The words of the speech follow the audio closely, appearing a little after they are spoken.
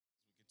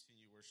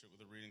worship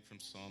with a reading from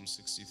Psalm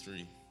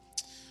 63.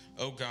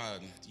 O God,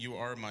 you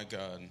are my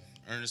God.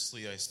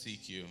 Earnestly I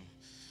seek you.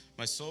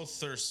 My soul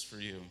thirsts for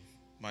you.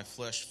 My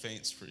flesh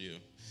faints for you,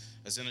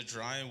 as in a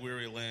dry and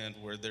weary land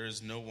where there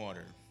is no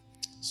water.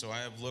 So I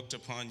have looked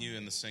upon you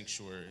in the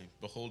sanctuary,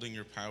 beholding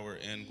your power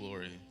and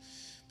glory.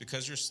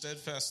 Because your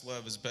steadfast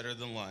love is better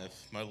than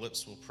life, my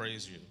lips will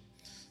praise you.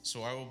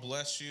 So I will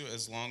bless you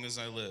as long as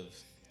I live.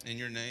 In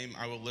your name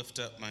I will lift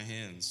up my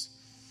hands.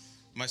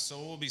 My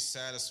soul will be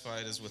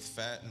satisfied as with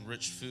fat and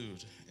rich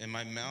food, and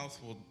my mouth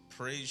will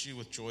praise you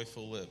with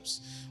joyful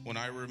lips when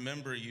I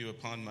remember you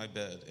upon my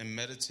bed and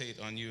meditate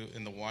on you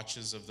in the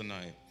watches of the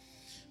night.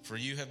 For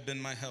you have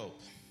been my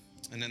help,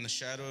 and in the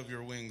shadow of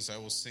your wings I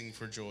will sing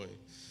for joy.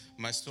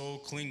 My soul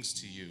clings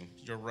to you.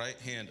 Your right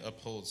hand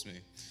upholds me.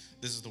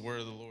 This is the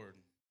word of the Lord.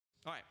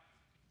 All right.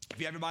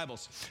 If you have your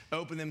Bibles,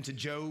 open them to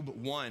Job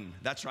 1.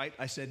 That's right.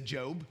 I said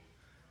Job.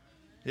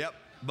 Yep.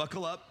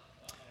 Buckle up.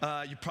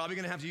 You're probably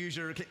going to have to use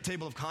your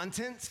table of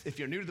contents. If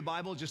you're new to the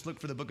Bible, just look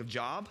for the book of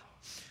Job.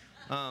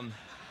 The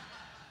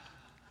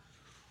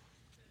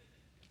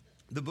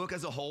book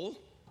as a whole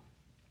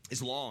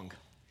is long.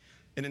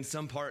 And in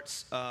some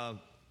parts,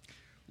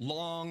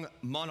 long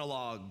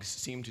monologues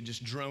seem to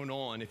just drone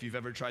on if you've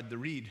ever tried to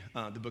read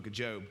the book of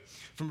Job.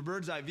 From a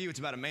bird's eye view, it's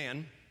about a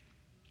man,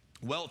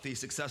 wealthy,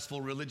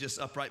 successful, religious,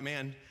 upright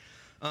man,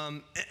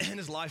 and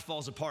his life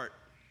falls apart.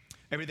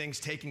 Everything's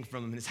taken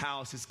from him, his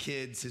house, his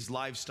kids, his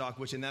livestock,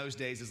 which in those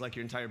days is like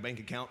your entire bank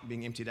account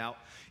being emptied out.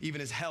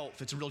 Even his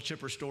health. It's a real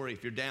chipper story.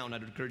 If you're down,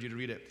 I'd encourage you to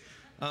read it.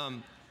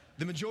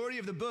 The majority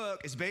of the book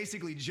is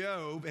basically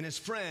Job and his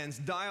friends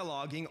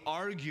dialoguing,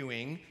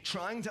 arguing,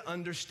 trying to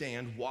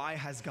understand why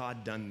has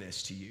God done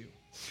this to you.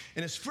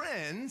 And his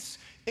friends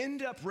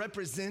end up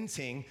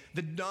representing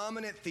the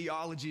dominant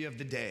theology of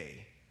the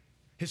day.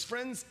 His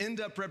friends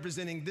end up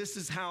representing this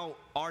is how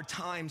our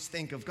times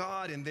think of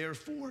God, and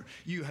therefore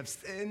you have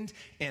sinned,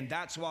 and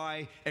that's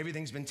why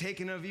everything's been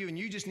taken of you, and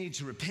you just need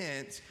to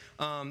repent.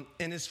 And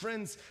his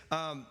friends,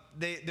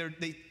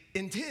 they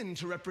intend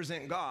to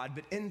represent God,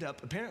 but end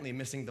up apparently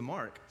missing the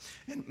mark.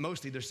 And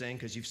mostly they're saying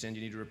because you've sinned,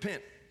 you need to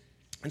repent.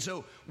 And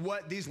so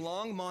what these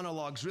long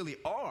monologues really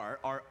are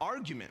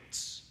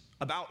arguments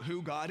about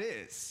who God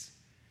is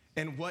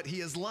and what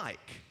he is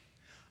like.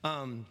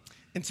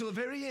 Until the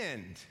very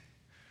end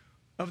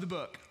of the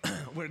book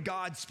where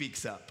God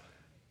speaks up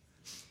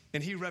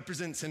and he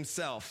represents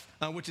himself,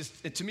 which is,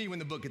 to me, when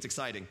the book gets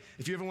exciting.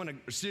 If you ever want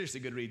a seriously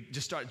good read,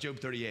 just start Job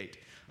 38.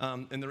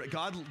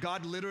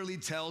 God literally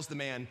tells the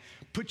man,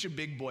 put your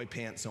big boy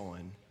pants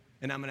on,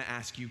 and I'm going to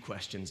ask you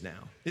questions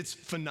now. It's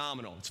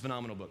phenomenal. It's a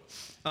phenomenal book.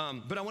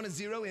 But I want to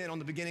zero in on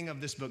the beginning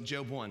of this book,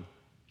 Job 1.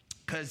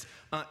 Because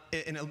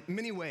in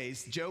many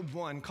ways, Job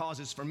 1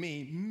 causes for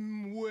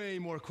me way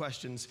more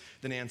questions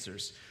than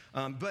answers.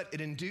 But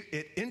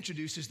it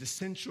introduces the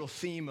central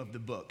theme of the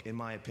book, in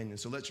my opinion.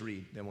 So let's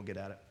read, then we'll get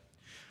at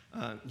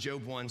it.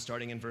 Job 1,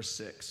 starting in verse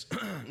 6.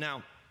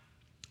 Now,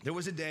 there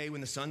was a day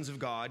when the sons of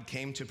God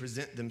came to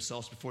present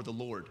themselves before the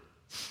Lord.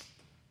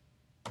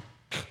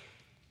 I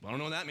don't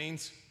know what that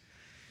means.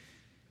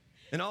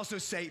 And also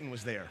Satan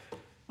was there.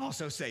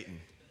 Also Satan,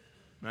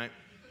 right?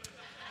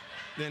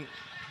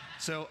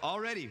 So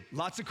already,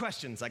 lots of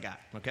questions I got,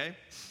 okay?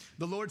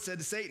 The Lord said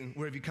to Satan,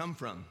 where have you come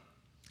from?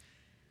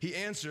 He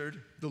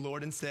answered the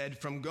Lord and said,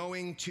 from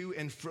going to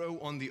and fro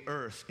on the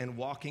earth and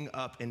walking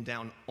up and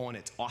down on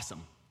it.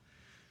 Awesome.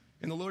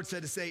 And the Lord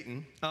said to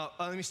Satan,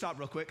 let me stop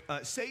real quick.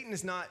 Satan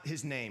is not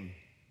his name.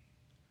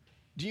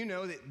 Do you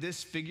know that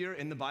this figure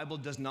in the Bible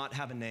does not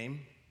have a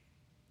name?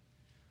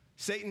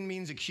 Satan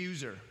means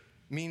accuser,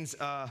 means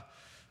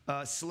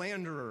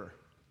slanderer.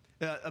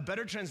 A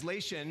better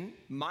translation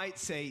might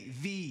say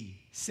the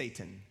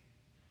Satan.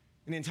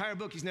 In the entire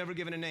book, he's never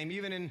given a name.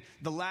 Even in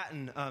the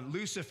Latin,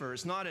 Lucifer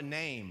is not a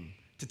name,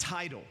 it's a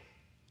title.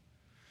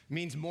 It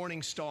means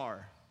morning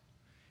star.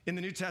 In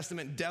the New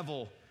Testament,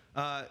 devil,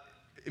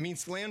 it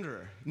means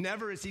slanderer.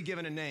 Never is he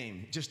given a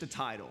name, just a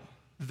title.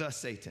 The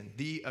Satan,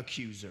 the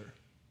accuser.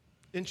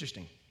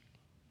 Interesting.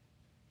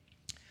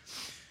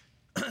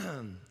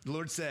 The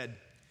Lord said,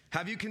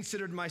 have you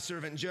considered my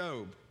servant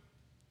Job?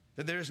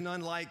 That there is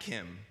none like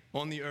him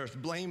on the earth,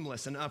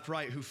 blameless and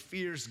upright, who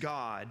fears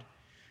God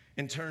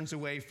and turns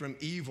away from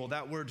evil.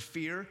 That word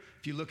fear,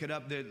 if you look it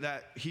up,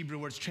 that Hebrew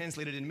word's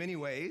translated in many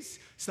ways.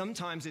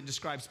 Sometimes it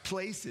describes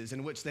places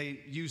in which they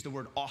use the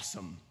word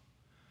awesome.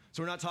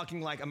 So we're not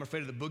talking like I'm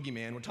afraid of the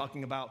boogeyman. We're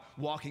talking about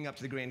walking up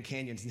to the Grand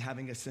Canyons and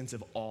having a sense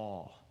of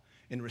awe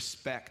and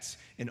respect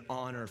and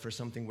honor for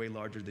something way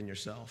larger than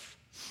yourself.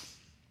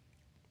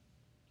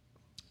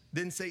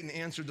 Then Satan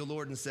answered the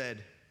Lord and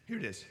said, here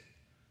it is.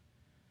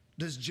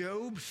 Does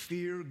Job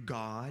fear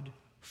God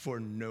for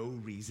no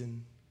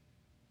reason?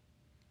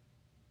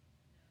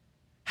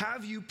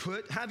 Have you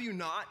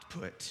not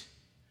put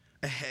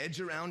a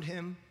hedge around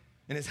him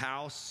and his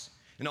house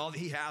and all that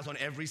he has on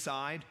every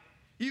side?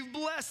 You've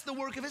blessed the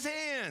work of his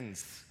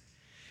hands,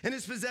 and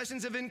his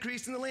possessions have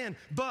increased in the land.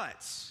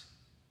 But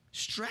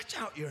stretch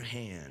out your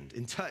hand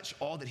and touch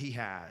all that he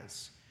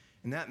has,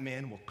 and that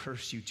man will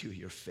curse you to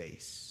your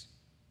face.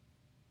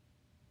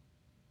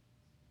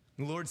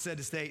 The Lord said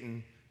to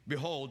Satan,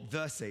 behold,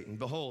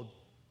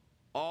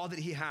 all that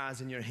he has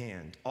in your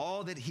hand,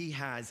 all that he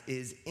has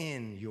is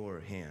in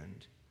your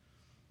hand.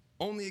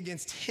 Only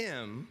against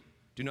him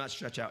do not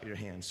stretch out your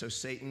hand. So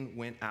Satan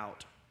went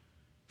out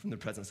from the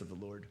presence of the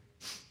Lord.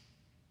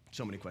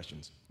 So many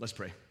questions. Let's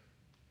pray.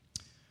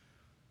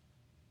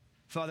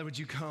 Father, would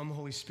you come,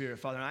 Holy Spirit?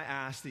 Father, I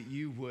ask that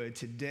you would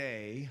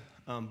today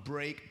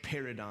break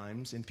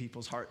paradigms in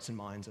people's hearts and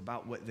minds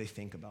about what they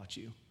think about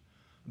you,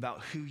 about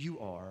who you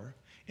are,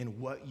 and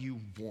what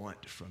you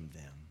want from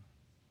them.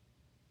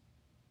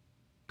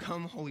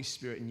 Come, Holy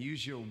Spirit, and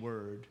use your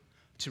word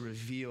to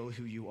reveal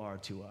who you are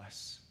to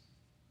us.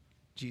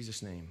 In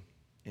Jesus' name,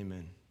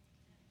 amen.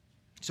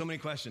 So many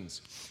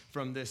questions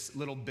from this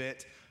little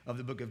bit of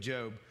the book of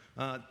Job.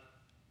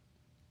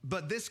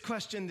 But this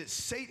question that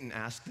Satan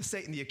asked,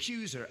 the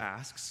accuser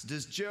asks,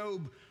 does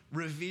Job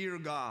revere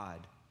God?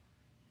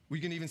 We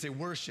can even say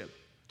worship.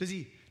 Does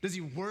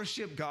he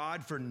worship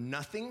God for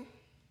nothing?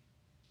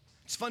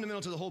 It's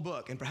fundamental to the whole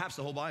book and perhaps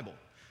the whole Bible.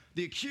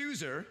 The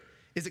accuser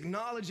is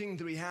acknowledging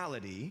the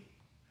reality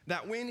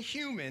that when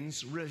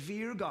humans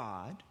revere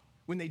God,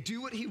 when they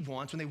do what he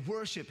wants, when they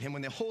worship him,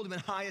 when they hold him in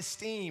high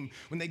esteem,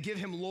 when they give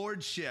him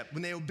lordship,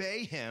 when they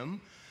obey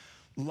him,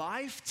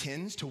 life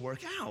tends to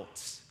work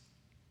out.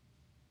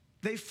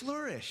 They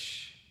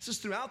flourish. This is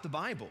throughout the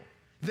Bible.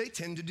 They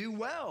tend to do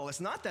well. It's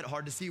not that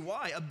hard to see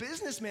why. A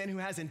businessman who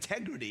has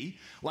integrity,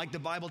 like the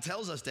Bible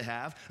tells us to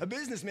have, a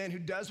businessman who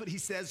does what he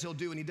says he'll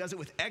do and he does it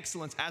with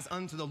excellence as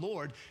unto the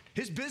Lord,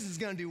 his business is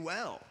going to do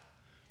well.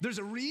 There's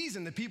a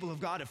reason the people of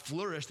God have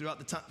flourished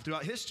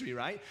throughout history,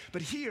 right?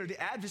 But here, the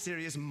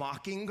adversary is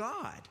mocking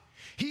God.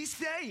 He's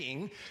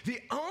saying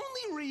the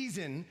only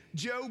reason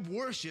Job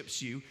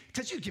worships you is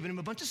because you've given him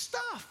a bunch of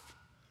stuff.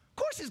 Of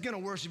course he's going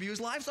to worship you. His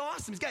life's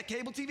awesome. He's got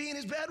cable TV in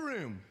his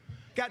bedroom.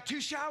 Got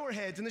 2 shower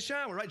heads in the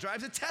shower, right?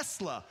 Drives a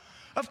Tesla.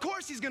 Of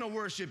course he's going to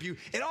worship you.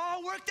 It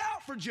all worked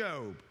out for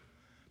Job.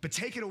 But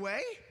take it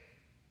away,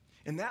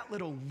 and that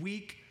little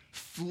weak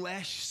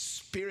flesh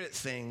spirit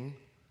thing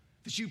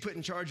that you put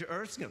in charge of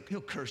earth,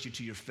 he'll curse you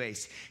to your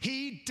face.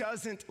 He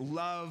doesn't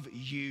love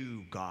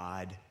you,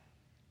 God.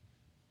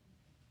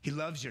 He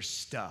loves your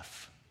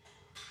stuff.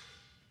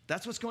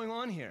 That's what's going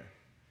on here.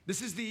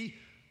 This is the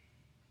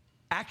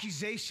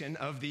accusation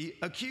of the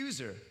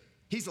accuser.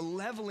 He's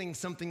leveling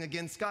something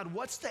against God.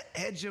 What's the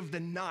edge of the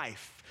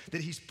knife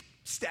that he's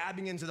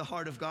stabbing into the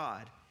heart of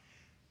God?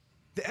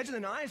 The edge of the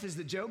knife is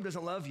that Job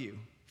doesn't love you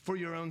for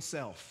your own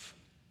self.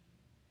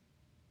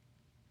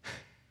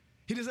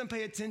 He doesn't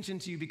pay attention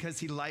to you because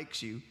he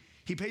likes you.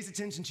 He pays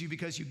attention to you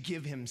because you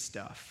give him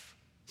stuff.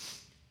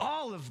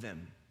 All of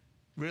them.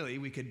 Really,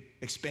 we could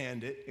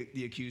expand it,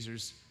 the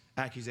accuser's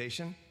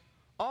accusation.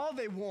 All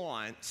they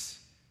want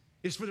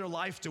is for their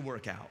life to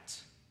work out,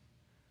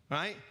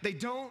 right? They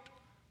don't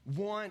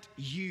want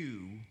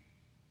you,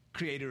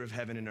 creator of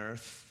heaven and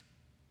earth.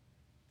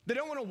 They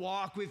don't want to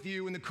walk with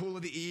you in the cool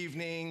of the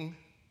evening.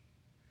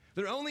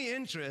 Their only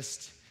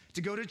interest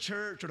to go to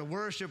church or to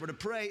worship or to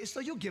pray is so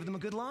you'll give them a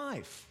good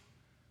life.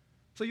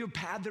 So you'll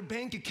pad their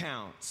bank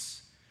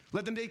accounts.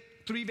 Let them take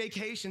 3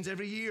 vacations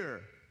every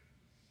year.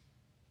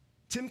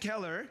 Tim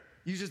Keller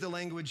uses the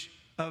language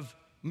of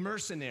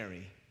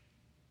mercenary.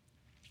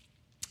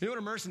 You know what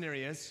a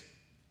mercenary is?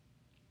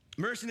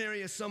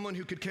 Mercenary is someone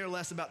who could care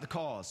less about the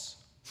cause.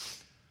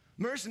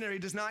 Mercenary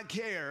does not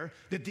care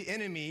that the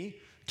enemy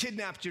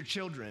kidnapped your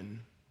children.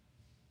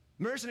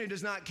 Mercenary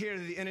does not care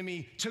that the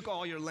enemy took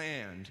all your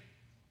land.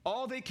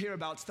 All they care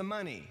about is the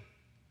money.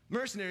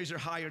 Mercenaries are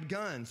hired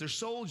guns. They're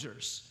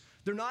soldiers.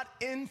 They're not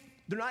in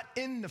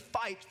the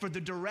fight for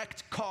the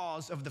direct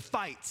cause of the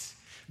fight.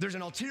 There's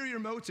an ulterior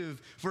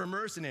motive for a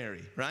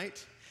mercenary,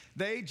 right?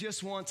 They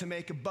just want to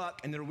make a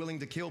buck, and they're willing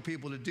to kill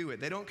people to do it.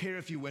 They don't care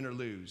if you win or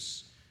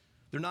lose.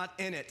 They're not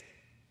in it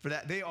for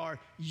that. They are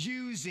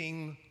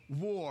using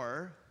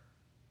war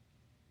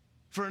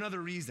for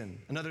another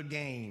reason, another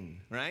gain,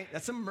 right?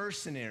 That's a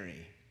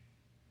mercenary.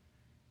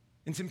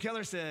 And Tim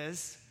Keller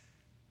says,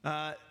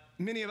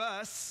 many of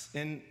us,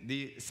 and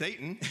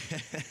Satan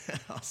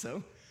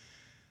also,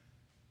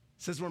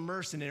 says we're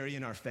mercenary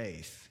in our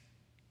faith.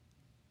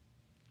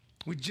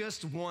 We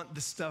just want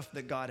the stuff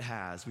that God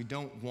has. We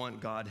don't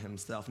want God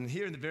himself. And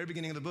here in the very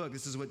beginning of the book,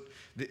 this is what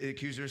the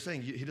accuser is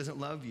saying. He doesn't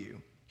love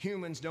you.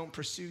 Humans don't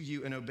pursue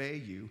you and obey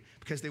you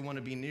because they want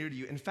to be near to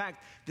you. In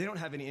fact, they don't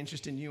have any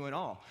interest in you at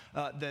all.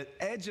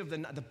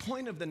 The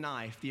point of the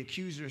knife the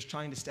accuser is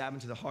trying to stab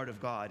into the heart of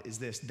God is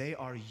this. They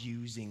are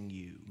using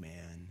you,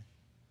 man.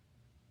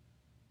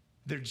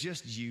 They're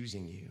just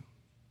using you.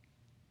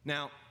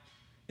 Now,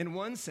 in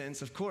one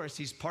sense, of course,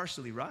 he's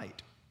partially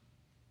right.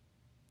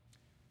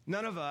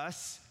 None of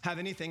us have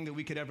anything that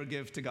we could ever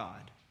give to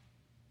God.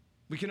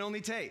 We can only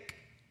take.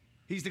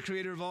 He's the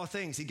creator of all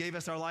things. He gave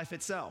us our life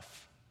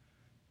itself.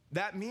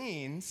 That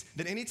means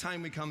that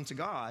anytime we come to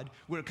God,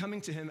 we're coming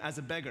to him as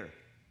a beggar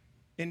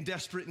in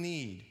desperate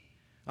need.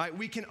 All right,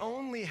 we can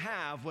only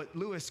have what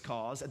Lewis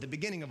calls, at the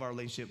beginning of our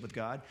relationship with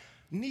God,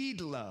 need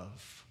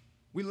love.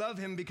 We love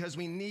him because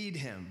we need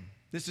him.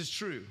 This is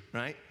true,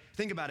 right?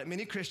 Think about it.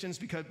 Many Christians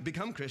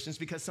become Christians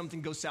because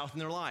something goes south in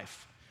their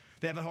life.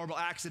 They have a horrible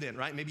accident,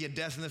 right? Maybe a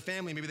death in the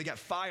family. Maybe they got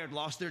fired,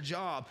 lost their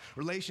job,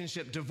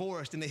 relationship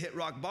divorced, and they hit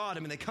rock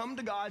bottom. And they come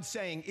to God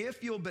saying,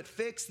 if you'll but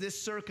fix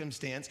this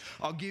circumstance,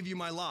 I'll give you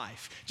my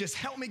life. Just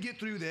help me get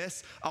through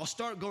this. I'll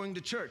start going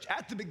to church.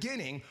 At the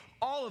beginning,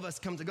 all of us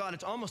come to God.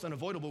 It's almost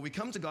unavoidable. We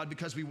come to God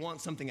because we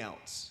want something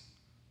else,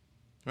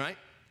 right?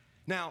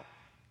 Now,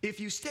 if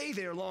you stay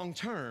there long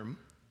term,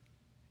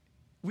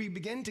 we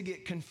begin to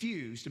get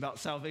confused about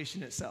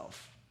salvation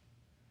itself.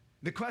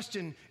 The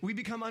question, we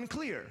become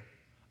unclear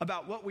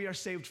about what we are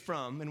saved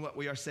from and what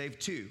we are saved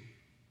to.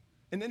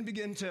 And then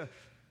begin to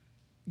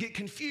get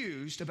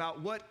confused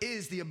about what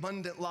is the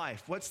abundant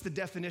life. What's the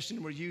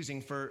definition we're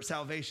using for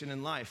salvation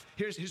and life?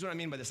 Here's what I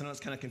mean by this. I know it's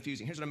kind of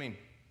confusing. Here's what I mean.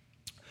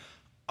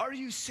 Are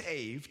you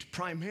saved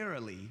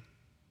primarily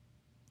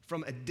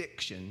from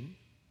addiction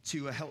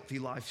to a healthy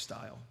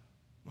lifestyle?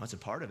 Well, that's a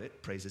part of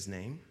it. Praise his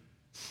name.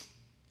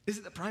 Is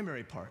it the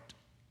primary part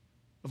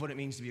of what it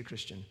means to be a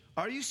Christian?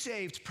 Are you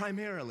saved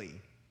primarily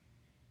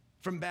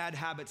from bad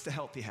habits to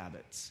healthy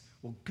habits?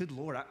 Well, good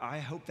Lord, I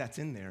hope that's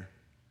in there,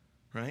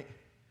 right?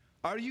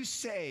 Are you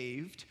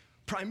saved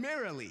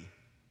primarily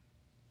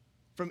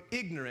from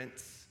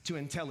ignorance to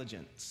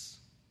intelligence?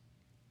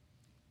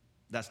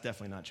 That's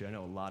definitely not true. I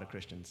know a lot of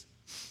Christians.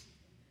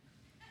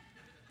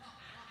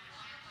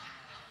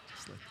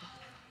 Just like that.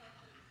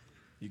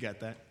 You got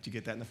that? Did you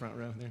get that in the front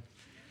row there?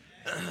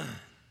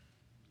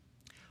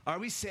 Are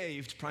we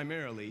saved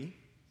primarily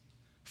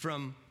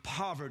from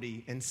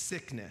poverty and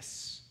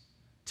sickness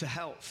to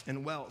health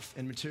and wealth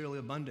and material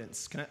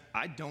abundance?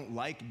 I don't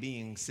like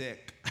being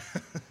sick.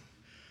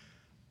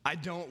 I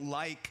don't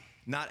like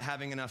not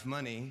having enough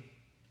money.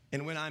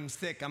 And when I'm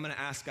sick, I'm going to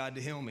ask God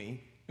to heal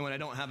me. And when I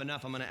don't have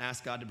enough, I'm going to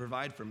ask God to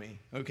provide for me.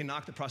 We can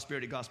knock the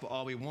prosperity gospel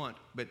all we want,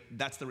 but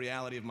that's the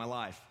reality of my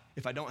life.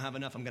 If I don't have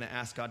enough, I'm going to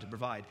ask God to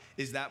provide.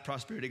 Is that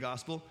prosperity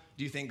gospel?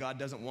 Do you think God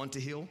doesn't want to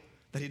heal?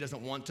 That he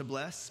doesn't want to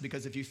bless?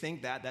 Because if you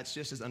think that, that's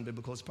just as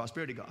unbiblical as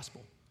prosperity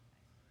gospel.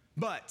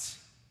 But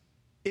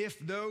if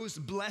those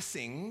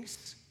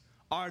blessings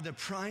are the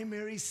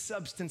primary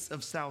substance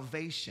of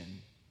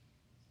salvation,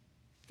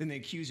 then the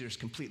accuser is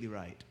completely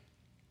right.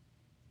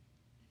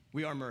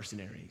 We are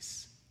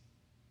mercenaries.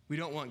 We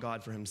don't want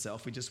God for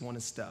himself. We just want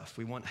his stuff.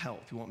 We want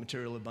health. We want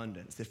material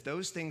abundance. If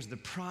those things are the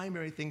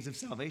primary things of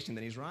salvation,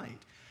 then he's right.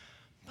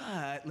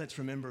 But let's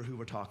remember who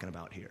we're talking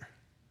about here.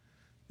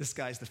 This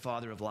guy's the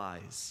father of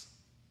lies.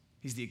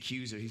 He's the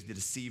accuser, he's the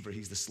deceiver,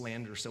 he's the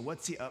slanderer. So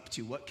what's he up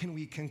to? What can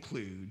we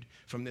conclude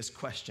from this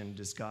question?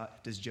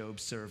 Does Job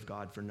serve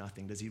God for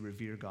nothing? Does he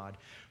revere God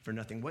for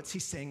nothing? What's he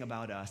saying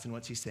about us and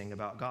what's he saying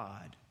about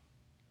God?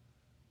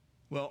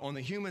 Well, on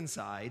the human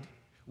side,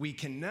 we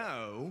can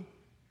know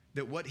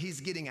that what he's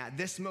getting at,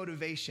 this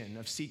motivation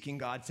of seeking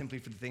God simply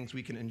for the things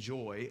we can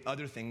enjoy,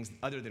 other things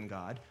other than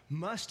God,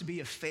 must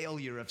be a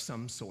failure of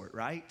some sort,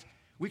 right?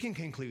 We can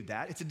conclude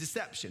that. It's a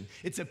deception.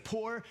 It's a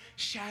poor,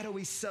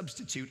 shadowy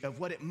substitute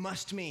of what it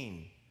must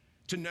mean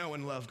to know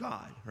and love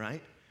God,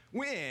 right?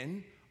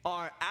 When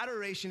our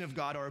adoration of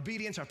God, our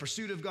obedience, our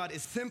pursuit of God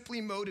is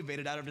simply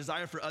motivated out of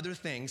desire for other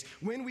things,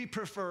 when we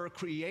prefer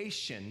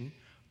creation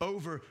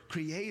over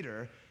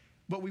creator,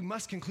 what we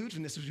must conclude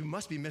from this is we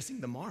must be missing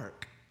the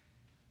mark.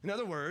 In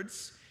other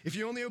words, if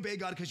you only obey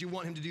God because you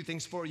want him to do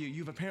things for you,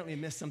 you've apparently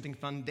missed something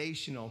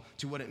foundational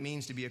to what it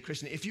means to be a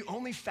Christian. If you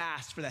only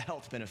fast for the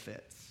health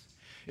benefits,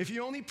 if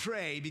you only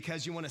pray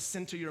because you want to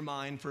center your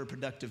mind for a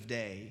productive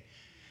day,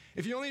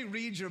 if you only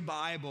read your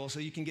Bible so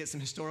you can get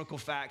some historical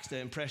facts to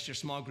impress your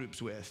small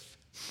groups with,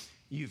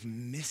 you've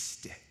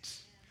missed it.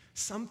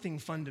 Something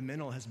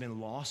fundamental has been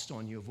lost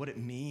on you of what it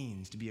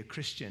means to be a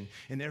Christian,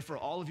 and therefore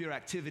all of your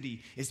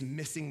activity is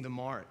missing the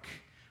mark,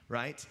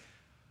 right?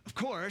 Of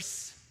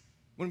course,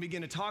 when we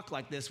begin to talk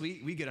like this,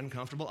 we get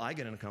uncomfortable. I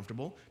get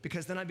uncomfortable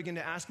because then I begin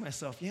to ask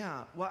myself,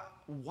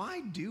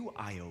 why do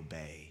I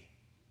obey?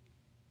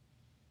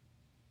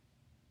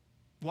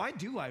 Why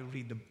do I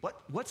read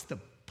what's the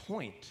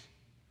point?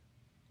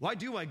 Why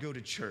do I go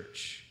to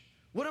church?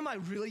 What am I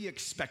really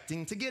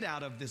expecting to get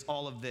out of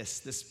all of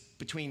this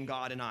between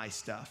God and I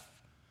stuff?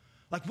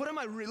 Like, what am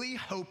I really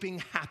hoping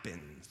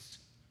happens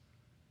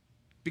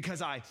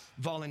because I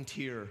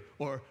volunteer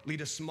or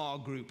lead a small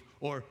group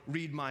or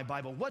read my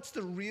Bible? What's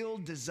the real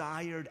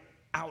desired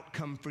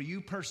outcome for you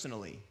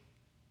personally?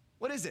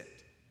 What is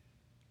it?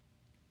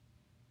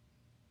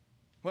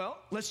 Well,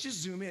 let's just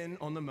zoom in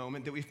on the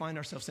moment that we find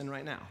ourselves in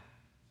right now.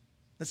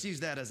 Let's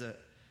use that as an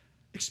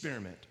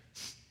experiment.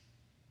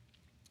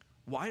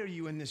 Why are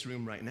you in this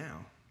room right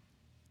now?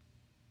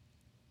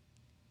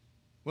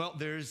 Well,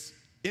 there's,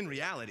 in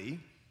reality,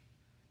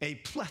 a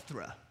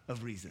plethora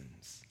of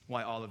reasons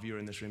why all of you are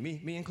in this room,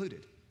 me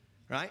included,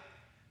 right?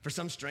 For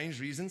some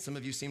strange reason, some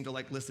of you seem to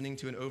like listening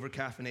to an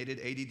over-caffeinated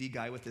ADD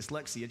guy with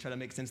dyslexia try to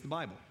make sense of the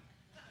Bible,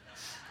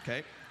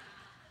 okay?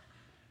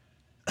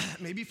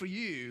 Maybe for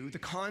you, the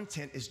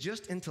content is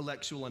just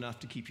intellectual enough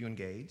to keep you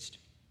engaged.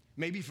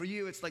 Maybe for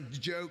you, it's like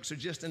jokes or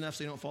just enough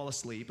so you don't fall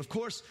asleep. Of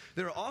course,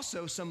 there are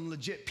also some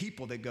legit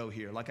people that go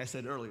here, like I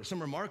said earlier, some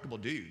remarkable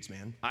dudes,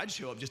 man. I'd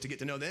show up just to get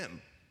to know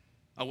them.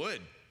 I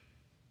would.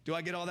 Do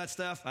I get all that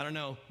stuff? I don't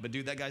know. But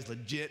dude, that guy's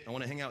legit. I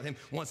want to hang out with him.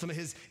 I want some of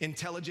his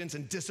intelligence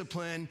and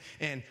discipline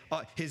and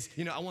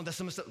I want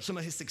some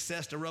of his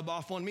success to rub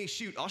off on me.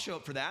 Shoot, I'll show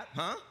up for that,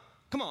 huh?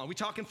 Come on, we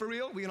talking for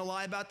real? We gonna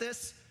lie about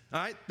this? All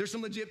right, there's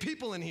some legit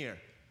people in here.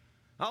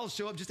 I'll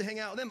show up just to hang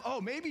out with them.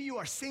 Oh, maybe you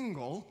are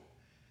single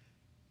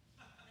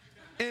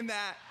and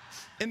that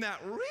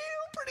real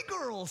pretty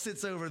girl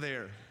sits over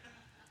there.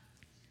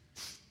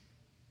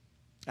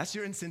 That's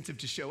your incentive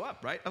to show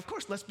up, right? Of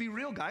course, let's be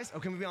real, guys. Oh,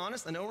 can we be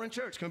honest? I know we're in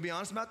church. Can we be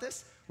honest about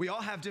this? We all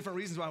have different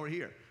reasons why we're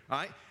here, all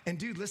right? And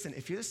dude, listen,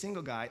 if you're a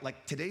single guy,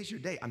 like today's your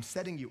day. I'm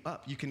setting you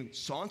up. You can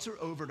saunter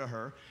over to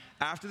her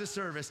after the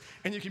service,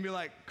 and you can be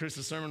like,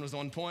 Chris's sermon was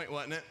on point,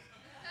 wasn't it?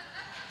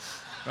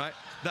 Right?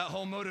 That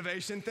whole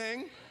motivation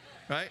thing,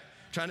 right?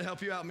 Trying to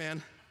help you out,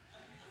 man.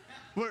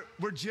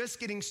 We're just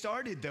getting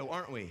started, though,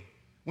 aren't we?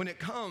 When it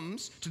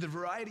comes to the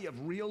variety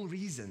of real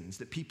reasons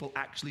that people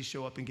actually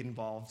show up and get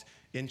involved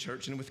in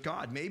church and with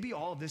God. Maybe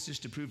all of this is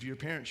to prove to your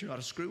parents you're not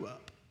a screw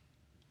up.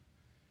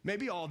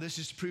 Maybe all of this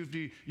is to prove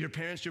to your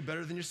parents you're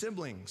better than your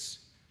siblings.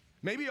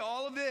 Maybe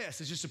all of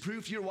this is just to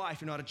prove to your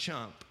wife you're not a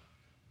chump,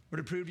 or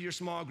to prove to your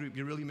small group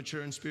you're really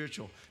mature and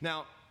spiritual.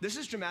 Now, this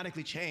has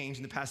dramatically changed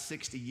in the past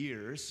 60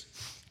 years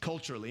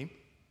culturally.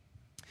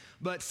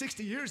 But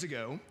 60 years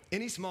ago,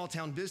 any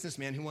small-town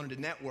businessman who wanted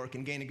to network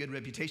and gain a good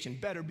reputation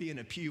better be in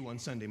a pew on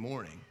Sunday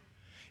morning.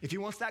 If he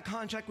wants that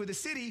contract with the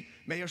city,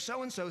 Mayor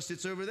so-and-so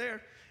sits over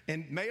there,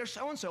 and Mayor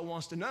so-and-so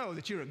wants to know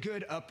that you're a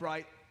good,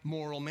 upright,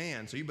 moral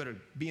man, so you better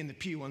be in the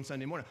pew on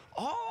Sunday morning.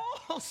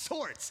 All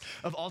sorts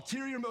of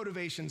ulterior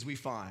motivations we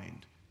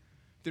find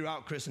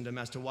throughout Christendom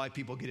as to why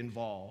people get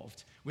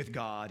involved with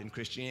God and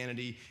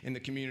Christianity in the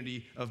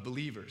community of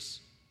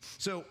believers.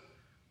 So,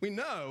 we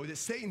know that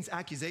Satan's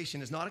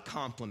accusation is not a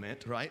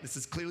compliment, right? This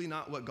is clearly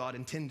not what God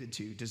intended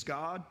to. Does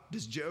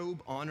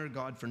Job honor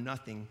God for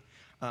nothing?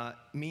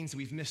 Means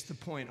we've missed the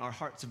point. Our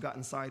hearts have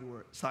gotten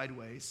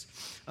sideways.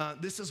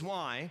 This is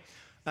why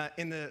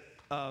in the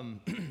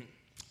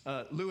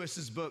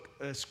Lewis's book,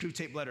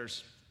 Screwtape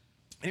Letters.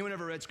 Anyone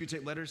ever read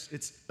Screwtape Letters?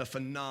 It's a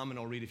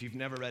phenomenal read. If you've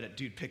never read it,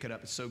 dude, pick it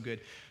up. It's so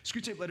good.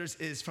 Screwtape Letters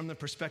is from the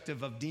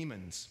perspective of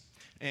demons.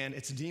 And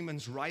it's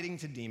demons writing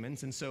to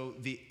demons. And so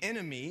the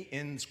enemy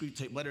in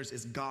Screwtape Letters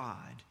is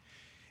God.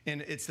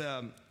 And it's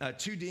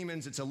two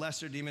demons. It's a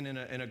lesser demon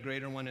and a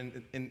greater one.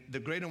 And the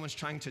greater one's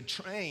trying to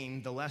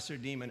train the lesser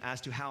demon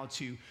as to how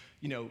to,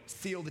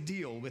 seal the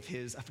deal with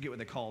his, I forget what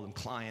they call him,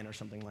 client or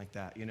something like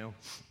that,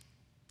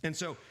 And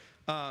so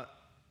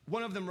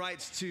one of them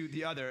writes to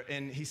the other,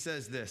 and he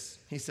says this.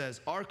 He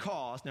says, our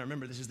cause, now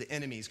remember, this is the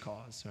enemy's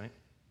cause, right?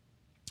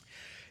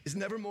 Is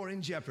never more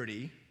in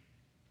jeopardy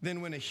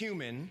than when a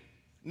human,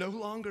 no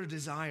longer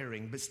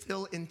desiring, but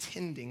still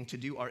intending to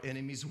do our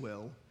enemy's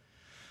will,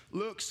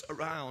 looks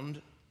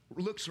round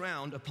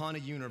upon a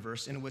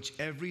universe in which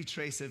every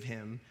trace of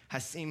him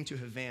has seemed to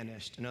have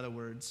vanished. In other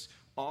words,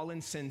 all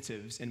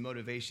incentives and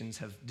motivations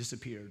have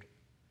disappeared,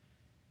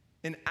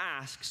 and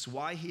asks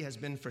why he has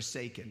been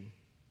forsaken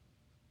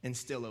and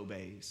still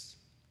obeys.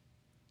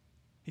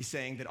 He's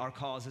saying that our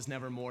cause is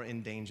never more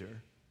in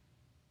danger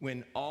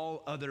when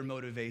all other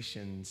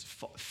motivations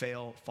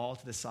fall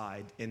to the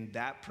side, and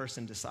that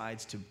person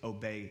decides to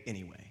obey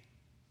anyway.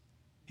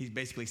 He's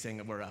basically saying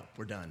that we're up,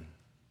 we're done.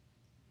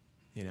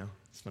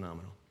 It's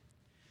phenomenal.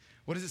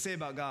 What does it say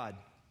about God?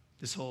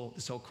 This whole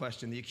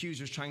question. The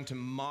accuser is trying to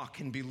mock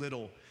and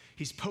belittle.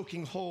 He's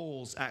poking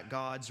holes at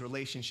God's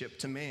relationship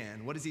to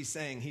man. What is he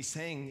saying? He's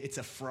saying it's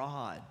a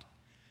fraud.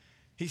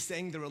 He's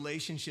saying the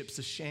relationship's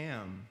a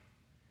sham,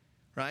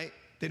 right?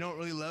 They don't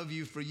really love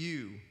you for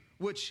you.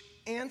 Which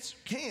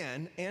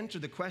can answer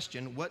the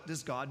question, what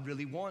does God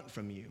really want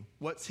from you?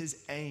 What's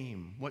his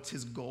aim? What's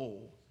his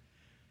goal?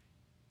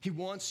 He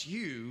wants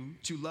you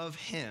to love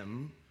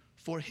him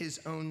for his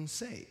own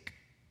sake.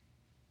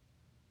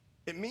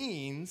 It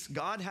means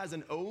God has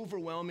an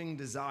overwhelming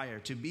desire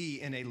to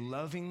be in a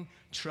loving,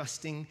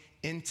 trusting,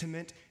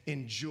 intimate,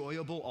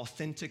 enjoyable,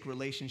 authentic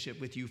relationship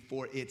with you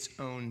for its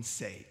own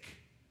sake,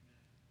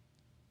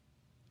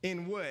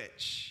 in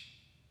which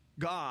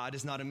God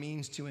is not a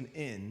means to an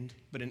end,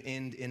 but an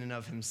end in and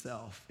of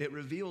himself. It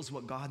reveals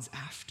what God's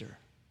after,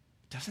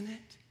 doesn't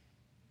it?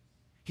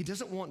 He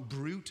doesn't want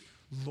brute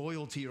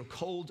loyalty or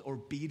cold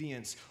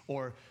obedience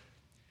or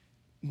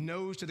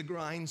nose to the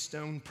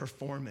grindstone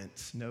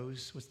performance.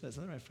 Is that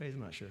the right phrase?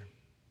 I'm not sure.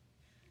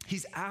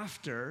 He's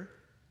after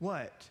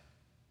what?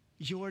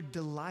 Your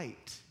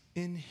delight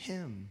in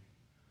him.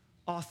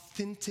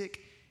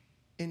 Authentic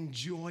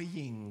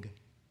enjoying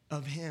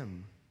of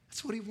him.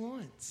 That's what he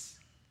wants.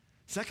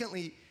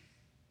 Secondly,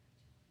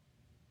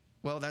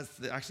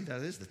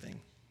 that is the thing.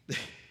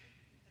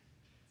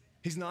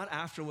 He's not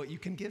after what you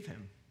can give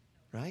him,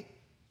 right?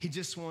 He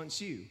just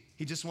wants you.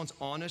 He just wants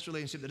honest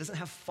relationship that doesn't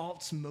have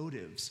false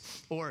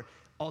motives or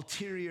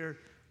ulterior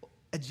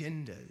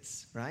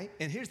agendas, right?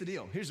 And here's the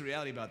deal. Here's the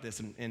reality about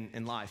this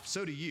in life.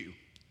 So do you.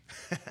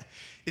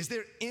 Is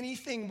there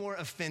anything more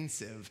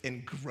offensive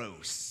and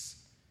gross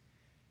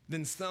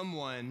than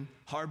someone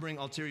harboring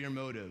ulterior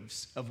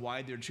motives of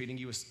why they're treating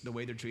you the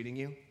way they're treating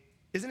you?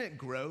 Isn't it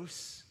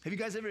gross? Have you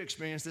guys ever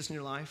experienced this in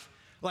your life?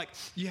 Like,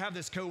 you have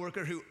this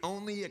coworker who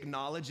only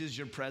acknowledges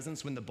your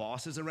presence when the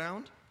boss is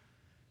around,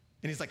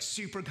 and he's like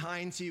super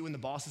kind to you when the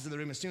boss is in the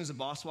room. As soon as the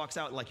boss walks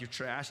out, like, you're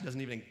trash, he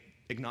doesn't even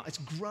acknowledge. It's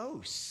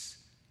gross,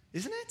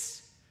 isn't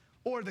it?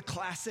 Or the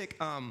classic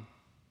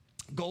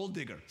gold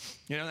digger.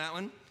 You know that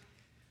one?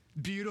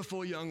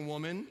 Beautiful young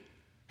woman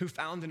who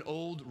found an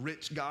old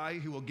rich guy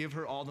who will give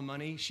her all the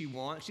money she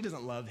wants. She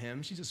doesn't love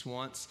him. She just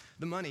wants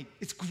the money.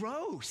 It's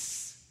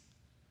gross.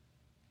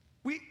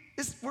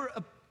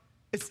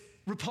 It's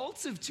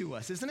repulsive to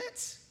us, isn't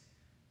it?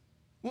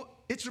 Well,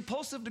 it's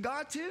repulsive to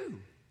God too,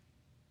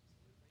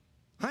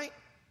 right?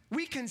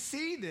 We can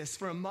see this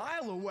for a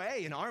mile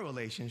away in our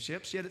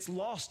relationships, yet it's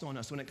lost on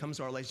us when it comes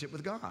to our relationship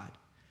with God,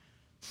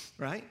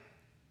 right?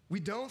 We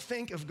don't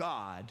think of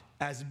God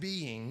as a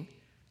being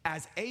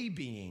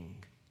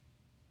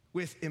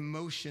with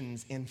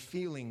emotions and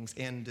feelings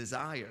and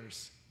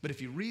desires. But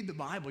if you read the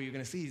Bible, you're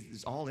going to see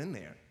it's all in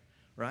there,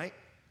 right?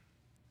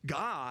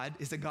 God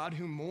is a God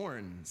who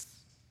mourns.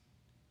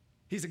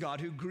 He's a God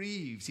who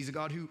grieves. He's a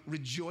God who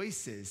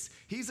rejoices.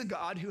 He's a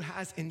God who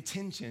has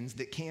intentions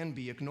that can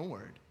be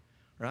ignored,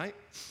 right?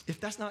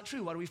 If that's not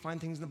true, why do we find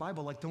things in the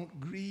Bible like don't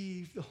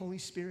grieve the Holy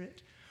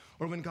Spirit?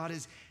 Or when God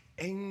is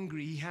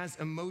angry, he has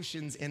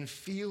emotions and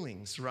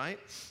feelings, right?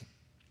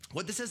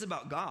 What this says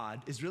about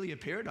God is really a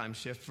paradigm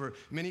shift for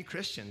many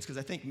Christians, because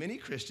I think many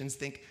Christians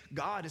think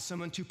God is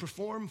someone to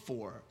perform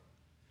for.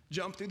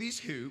 Jump through these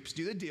hoops,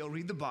 do the deal,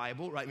 read the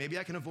Bible, right? Maybe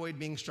I can avoid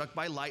being struck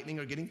by lightning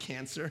or getting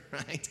cancer,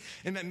 right?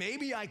 And then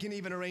maybe I can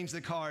even arrange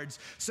the cards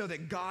so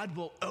that God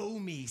will owe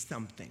me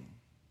something.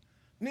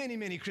 Many,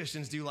 many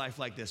Christians do life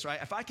like this, right?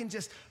 If I can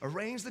just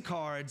arrange the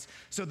cards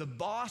so the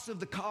boss of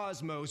the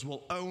cosmos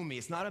will owe me.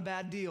 It's not a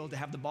bad deal to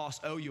have the boss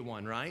owe you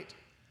one, right?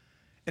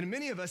 And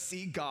many of us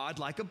see God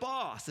like a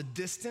boss, a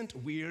distant,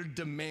 weird,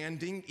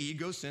 demanding,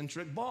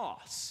 egocentric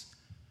boss.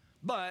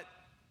 But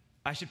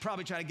I should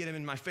probably try to get him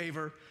in my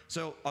favor,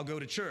 so I'll go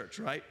to church,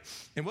 right?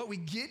 And what we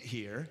get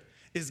here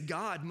is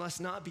God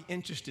must not be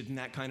interested in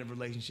that kind of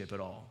relationship at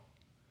all.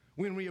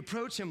 When we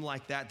approach him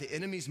like that, the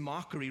enemy's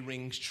mockery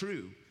rings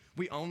true.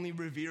 We only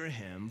revere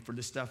him for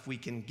the stuff we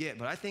can get.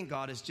 But I think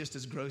God is just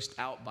as grossed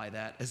out by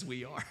that as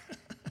we are.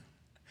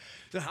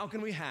 So how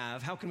can we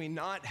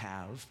not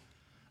have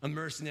a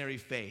mercenary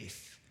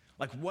faith?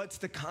 Like, what's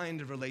the kind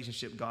of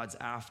relationship God's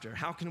after?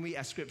 How can we,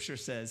 as Scripture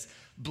says,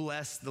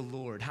 bless the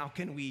Lord? How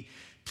can we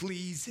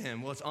please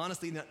him? Well, it's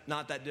honestly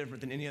not that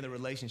different than any other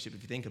relationship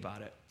if you think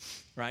about it,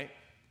 right?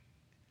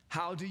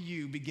 How do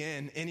you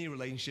begin any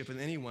relationship with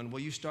anyone?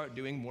 Well, you start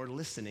doing more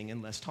listening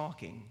and less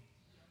talking,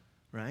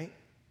 right?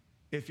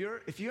 If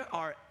you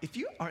are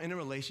in a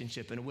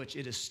relationship in which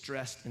it is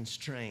stressed and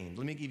strained,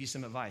 let me give you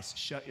some advice.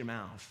 Shut your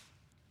mouth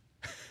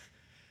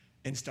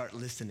and start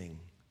listening.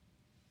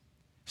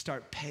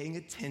 Start paying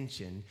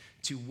attention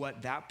to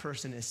what that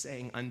person is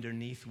saying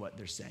underneath what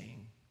they're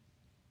saying.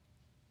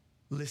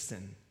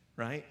 Listen,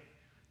 right?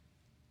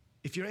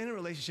 If you're in a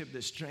relationship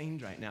that's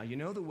strained right now, you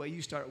know the way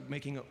you start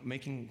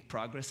making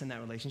progress in that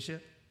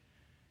relationship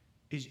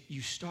is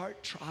you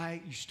start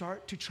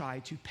to try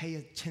to pay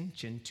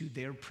attention to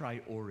their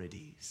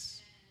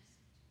priorities.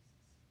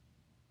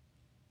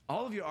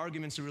 All of your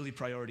arguments are really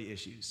priority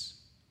issues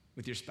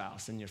with your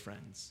spouse and your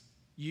friends.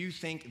 You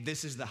think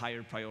this is the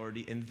higher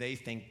priority, and they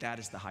think that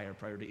is the higher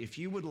priority. If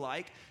you would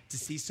like to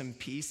see some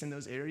peace in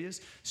those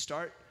areas,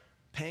 start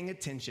paying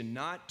attention,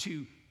 not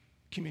to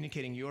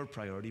communicating your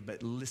priority,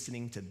 but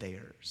listening to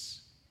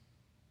theirs.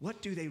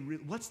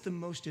 What's the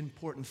most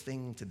important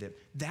thing to them?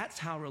 That's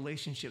how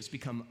relationships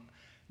become,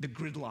 the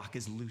gridlock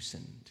is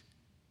loosened.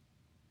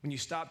 When you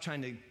stop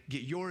trying to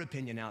get your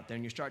opinion out there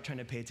and you start trying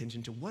to pay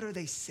attention to what are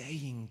they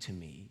saying to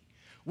me?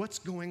 What's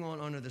going on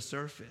under the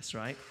surface,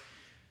 right?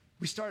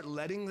 We start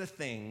letting the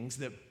things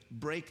that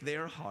break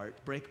their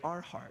heart break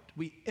our heart.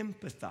 We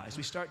empathize.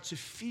 We start to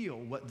feel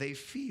what they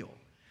feel.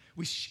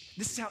 This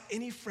is how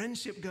any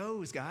friendship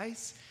goes,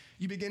 guys.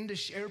 You begin to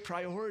share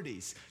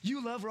priorities.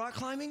 You love rock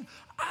climbing?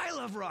 I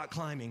love rock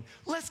climbing.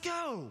 Let's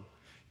go.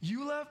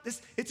 You love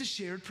this. It's a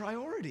shared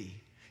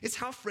priority. It's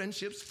how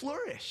friendships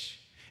flourish.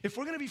 If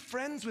we're going to be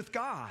friends with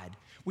God,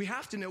 we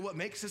have to know what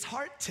makes his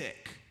heart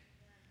tick.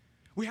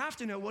 We have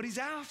to know what he's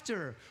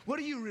after. What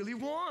do you really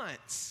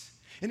want?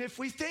 And if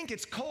we think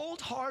it's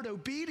cold, hard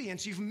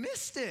obedience, you've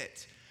missed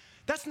it.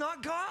 That's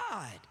not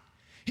God.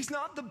 He's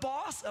not the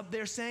boss up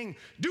there saying,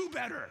 do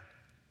better.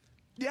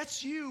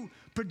 That's you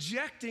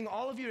projecting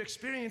all of your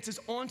experiences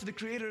onto the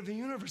creator of the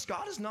universe.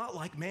 God is not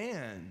like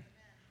man,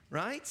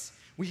 right?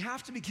 We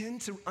have to begin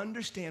to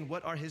understand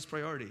what are his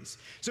priorities.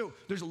 So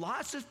there's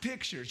lots of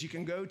pictures you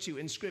can go to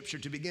in Scripture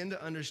to begin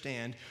to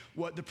understand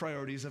what the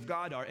priorities of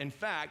God are. In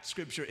fact,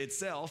 Scripture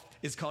itself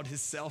is called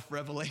his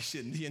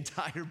self-revelation. The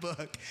entire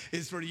book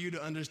is for you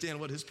to understand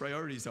what his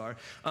priorities are.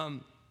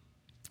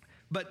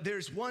 But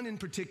there's one in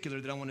particular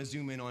that I want to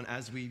zoom in on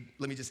let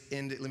me just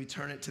end it. Let me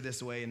turn it to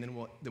this way, and then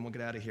we'll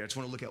get out of here. I just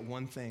want to look at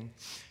one thing.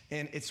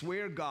 And it's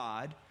where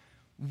God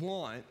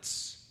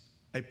wants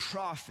a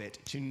prophet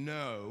to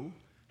know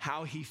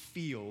how he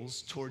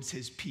feels towards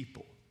his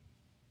people.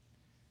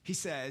 He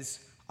says,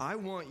 I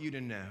want you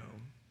to know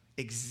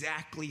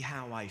exactly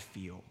how I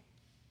feel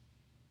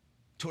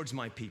towards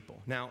my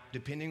people. Now,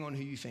 depending on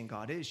who you think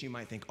God is, you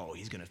might think, oh,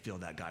 he's going to fill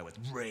that guy with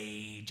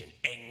rage and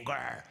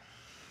anger.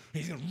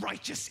 He's going to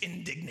righteous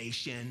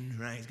indignation,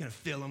 right? He's going to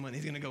fill him, and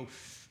he's going to go,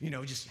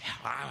 just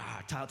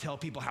tell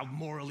people how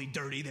morally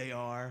dirty they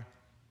are.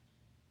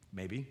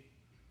 Maybe.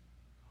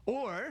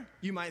 Or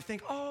you might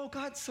think, oh,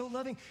 God's so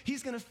loving.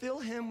 He's going to fill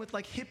him with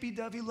like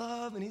hippy-dovey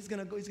love, and he's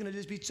going to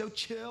just be so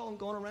chill and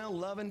going around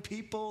loving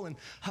people and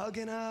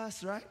hugging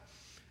us, right?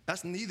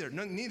 That's neither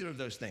of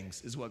those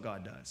things is what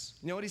God does.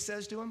 You know what he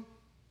says to him?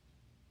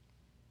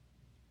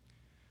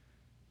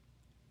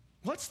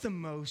 What's the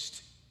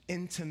most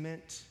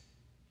intimate,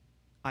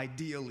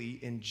 ideally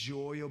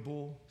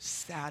enjoyable,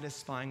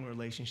 satisfying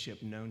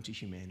relationship known to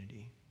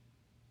humanity?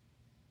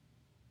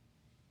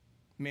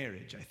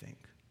 Marriage, I think.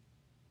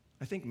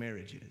 I think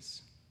marriage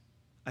is.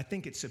 I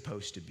think it's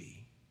supposed to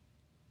be.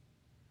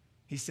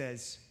 He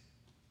says,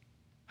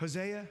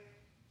 Hosea,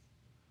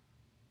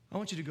 I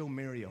want you to go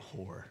marry a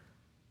whore.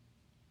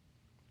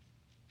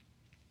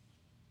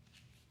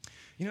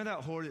 You know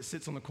that whore that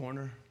sits on the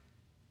corner?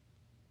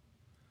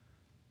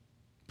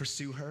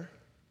 Pursue her,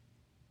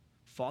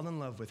 fall in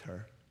love with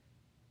her,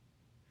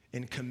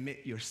 and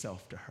commit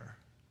yourself to her.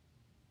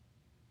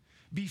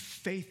 Be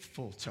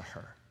faithful to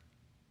her.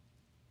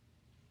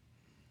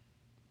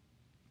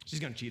 She's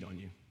going to cheat on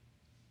you.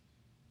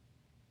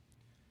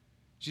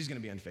 She's going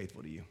to be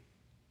unfaithful to you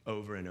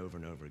over and over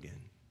and over again.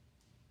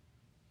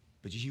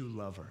 But you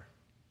love her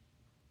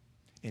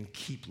and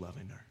keep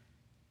loving her.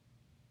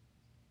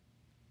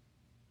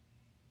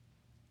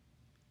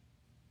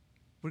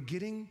 We're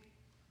getting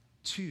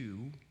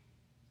to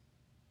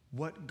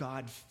what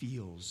God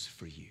feels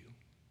for you.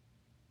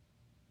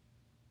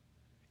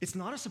 It's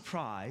not a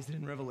surprise that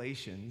in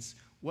Revelation,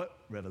 if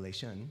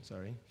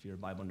you're a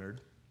Bible nerd,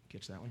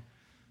 catch that one.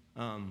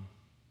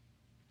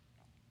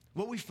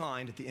 What we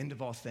find at the end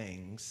of all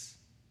things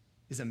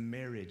is a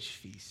marriage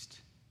feast,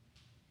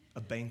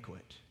 a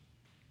banquet,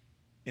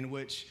 in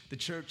which the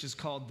church is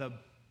called the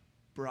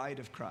bride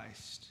of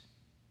Christ,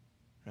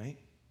 right?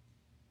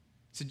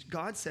 So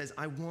God says,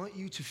 I want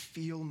you to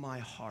feel my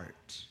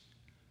heart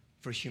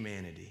for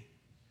humanity.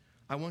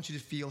 I want you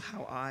to feel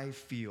how I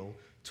feel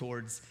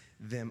towards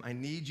them. I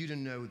need you to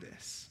know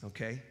this,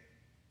 okay?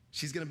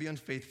 She's going to be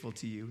unfaithful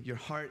to you. Your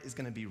heart is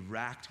going to be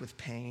racked with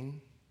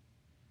pain.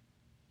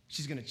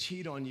 She's going to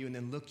cheat on you and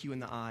then look you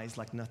in the eyes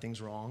like nothing's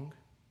wrong.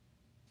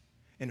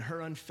 And her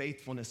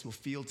unfaithfulness will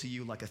feel to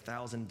you like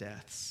 1,000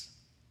 deaths.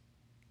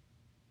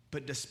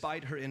 But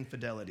despite her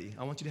infidelity,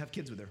 I want you to have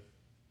kids with her.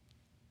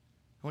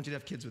 I want you to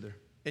have kids with her.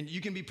 And you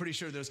can be pretty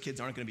sure those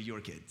kids aren't going to be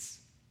your kids.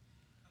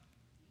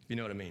 If you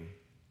know what I mean.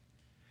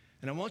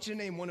 And I want you to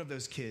name one of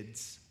those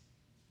kids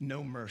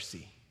No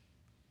Mercy.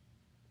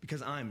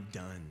 Because I'm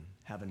done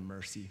having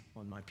mercy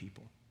on my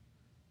people.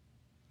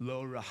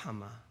 Lo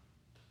Rahama.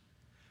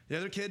 The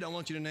other kid, I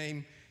want you to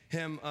name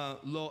him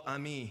Lo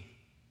Ami.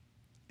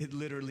 It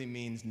literally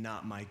means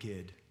not my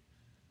kid.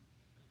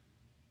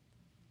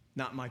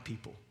 Not my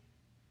people.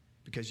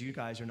 Because you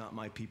guys are not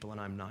my people and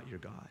I'm not your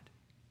God.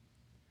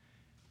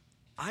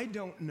 I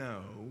don't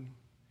know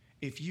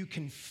if you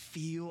can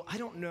feel, I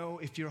don't know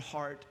if your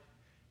heart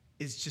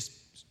is just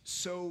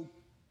so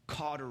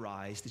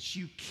cauterized that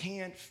you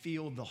can't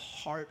feel the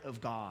heart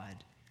of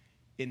God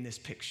in this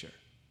picture.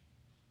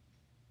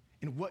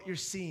 And what you're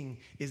seeing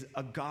is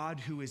a God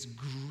who is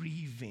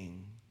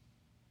grieving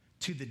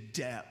to the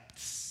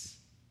depths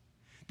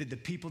that the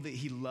people that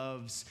he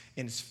loves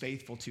and is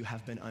faithful to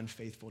have been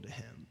unfaithful to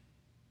him.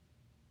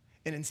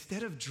 And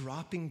instead of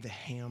dropping the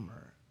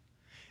hammer,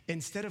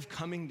 instead of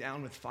coming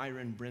down with fire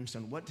and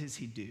brimstone, what does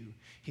he do?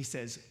 He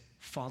says,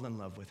 fall in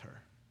love with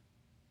her.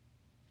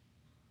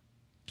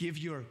 Give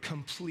your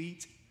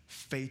complete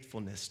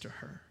faithfulness to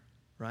her,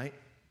 right?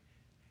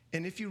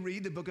 And if you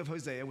read the book of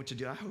Hosea,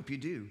 which I hope you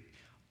do,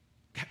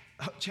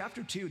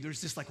 chapter 2,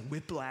 there's this like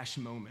whiplash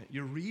moment.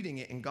 You're reading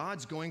it, and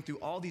God's going through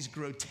all these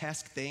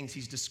grotesque things.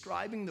 He's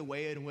describing the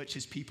way in which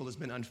his people has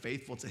been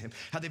unfaithful to him,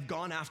 how they've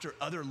gone after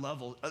other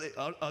lovers.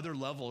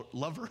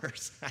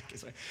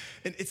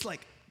 And it's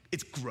like,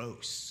 it's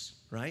gross,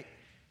 right?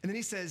 And then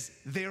he says,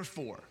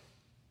 therefore.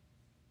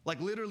 Like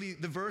literally,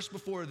 the verse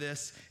before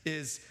this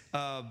is,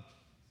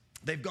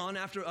 they've gone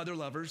after other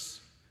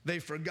lovers.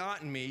 They've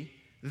forgotten me.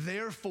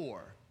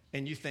 Therefore.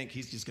 And you think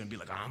he's just going to be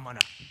like, I'm going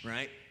to,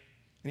 right?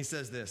 And he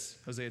says this,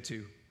 Hosea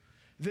 2,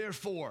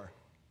 therefore,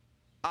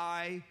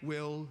 I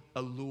will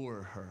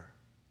allure her.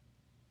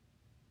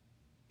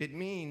 It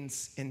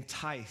means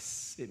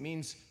entice. It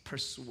means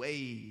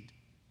persuade.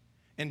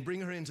 And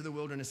bring her into the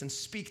wilderness and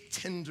speak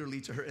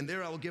tenderly to her. And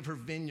there I will give her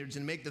vineyards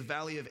and make the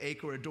valley of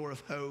Achor a door of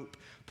hope.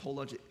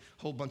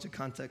 Whole bunch of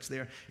context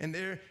there. And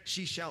there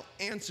she shall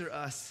answer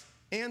us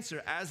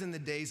answer as in the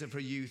days of her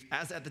youth,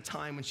 as at the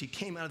time when she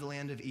came out of the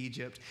land of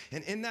Egypt.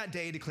 And in that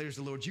day, declares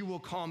the Lord, you will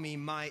call me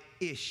my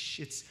Ish.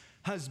 It's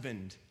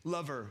husband,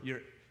 lover,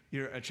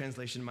 your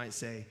translation might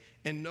say.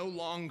 And no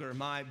longer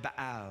my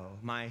Baal,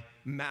 my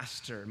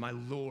master, my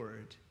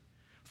Lord.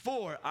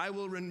 For I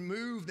will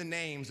remove the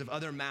names of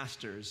other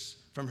masters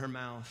from her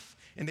mouth,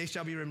 and they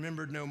shall be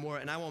remembered no more.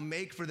 And I will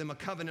make for them a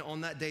covenant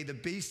on that day, the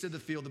beasts of the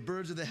field, the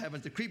birds of the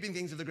heavens, the creeping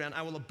things of the ground.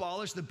 I will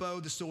abolish the bow,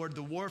 the sword,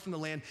 the war from the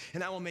land,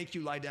 and I will make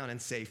you lie down in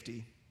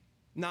safety.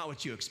 Not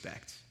what you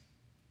expect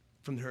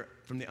from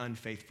the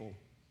unfaithful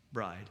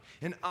bride.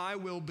 And I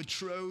will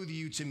betroth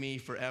you to me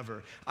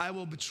forever. I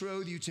will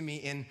betroth you to me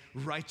in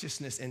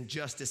righteousness and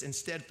justice, in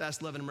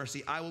steadfast love and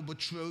mercy. I will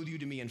betroth you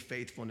to me in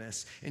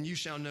faithfulness, and you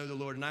shall know the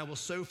Lord. And I will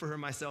sow for her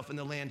myself in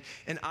the land,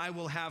 and I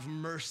will have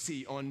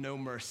mercy on no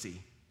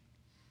mercy.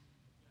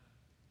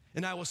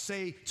 And I will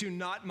say to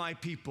not my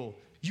people,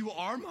 you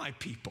are my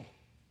people.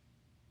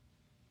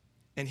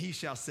 And he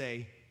shall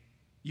say,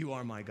 you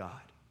are my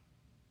God.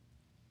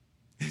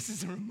 This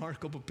is a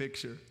remarkable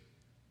picture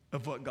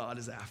of what God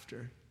is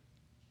after.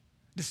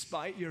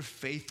 Despite your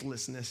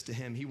faithlessness to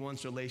him, he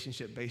wants a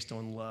relationship based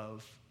on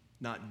love,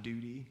 not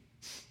duty,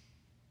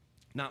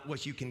 not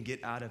what you can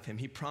get out of him.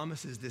 He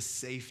promises this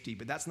safety,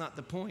 but that's not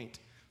the point.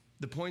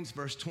 The point's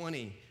verse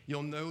 20.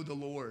 You'll know the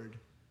Lord,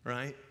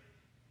 right?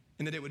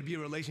 And that it would be a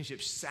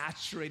relationship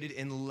saturated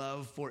in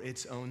love for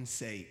its own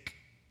sake,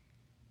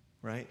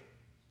 right?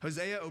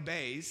 Hosea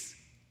obeys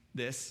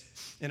this,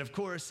 and of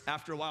course,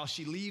 after a while,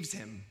 she leaves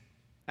him,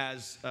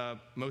 as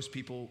most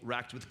people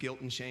racked with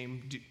guilt and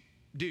shame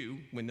do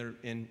when they're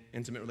in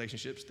intimate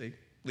relationships. They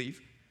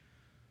leave.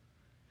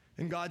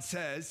 And God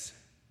says,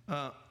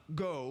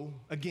 go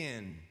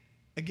again,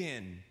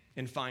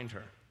 and find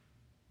her.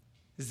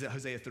 This is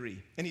Hosea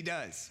 3. And he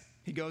does.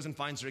 He goes and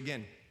finds her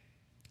again.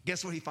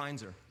 Guess what he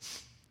finds her?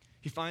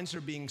 He finds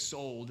her being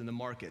sold in the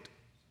market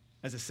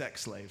as a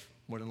sex slave,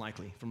 more than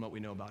likely, from what we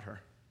know about her.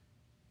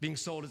 Being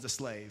sold as a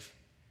slave.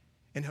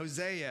 And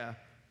Hosea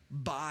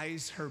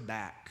buys her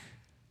back.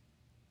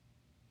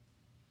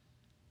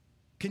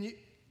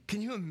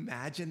 Can you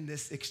imagine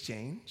this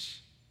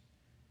exchange?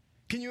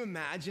 Can you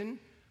imagine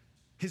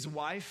his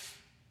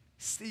wife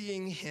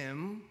seeing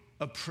him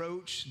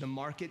approach the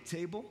market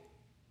table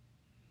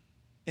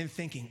and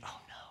thinking,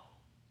 oh no,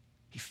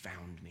 he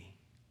found me.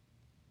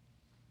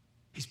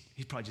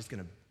 He's probably just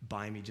gonna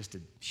buy me just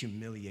to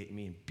humiliate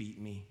me and beat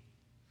me,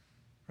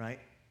 right?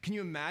 Can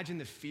you imagine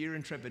the fear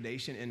and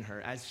trepidation in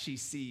her as she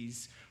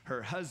sees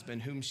her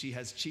husband, whom she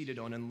has cheated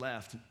on and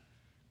left,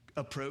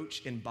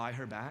 approach and buy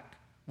her back?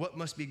 What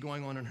must be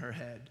going on in her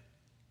head?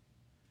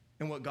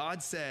 And what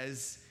God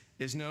says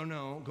is,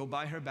 no, go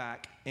buy her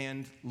back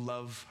and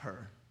love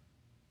her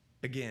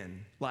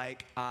again,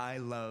 like I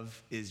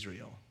love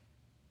Israel.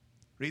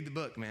 Read the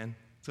book, man.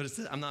 That's what it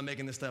says. I'm not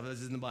making this stuff.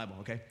 This is in the Bible,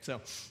 okay? So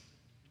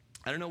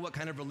I don't know what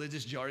kind of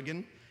religious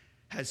jargon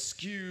has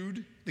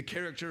skewed the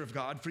character of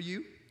God for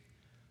you,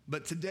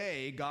 but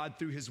today, God,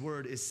 through his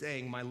word, is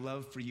saying, my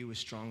love for you is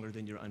stronger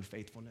than your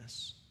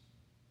unfaithfulness.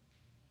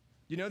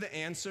 You know the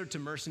answer to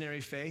mercenary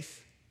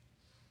faith?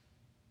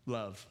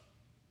 Love.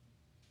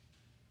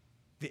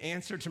 The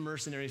answer to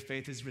mercenary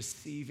faith is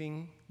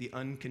receiving the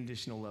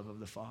unconditional love of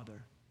the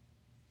Father.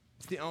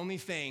 It's the only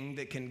thing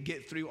that can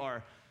get through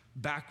our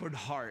backward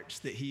hearts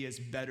that he is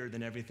better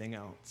than everything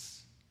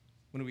else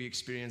when we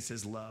experience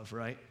his love,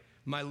 right?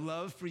 My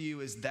love for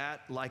you is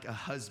that like a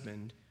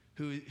husband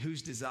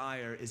whose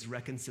desire is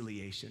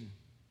reconciliation,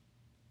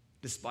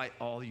 despite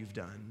all you've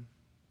done.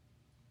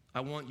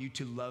 I want you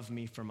to love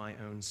me for my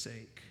own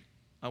sake.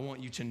 I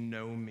want you to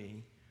know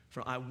me.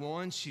 For I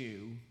want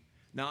you,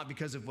 not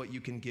because of what you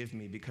can give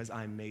me, because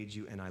I made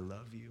you and I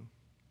love you.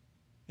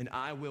 And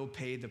I will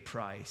pay the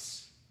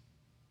price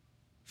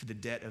for the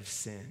debt of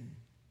sin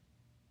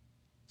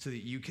so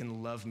that you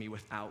can love me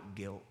without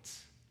guilt,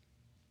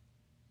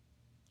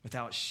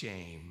 without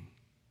shame,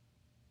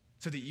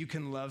 so that you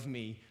can love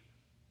me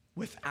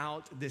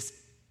without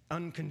this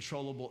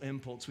uncontrollable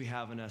impulse we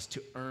have in us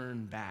to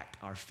earn back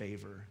our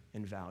favor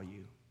and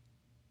value.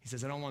 He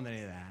says, I don't want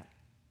any of that.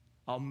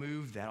 I'll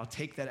move that. I'll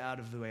take that out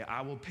of the way.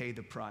 I will pay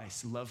the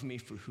price. Love me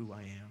for who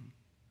I am.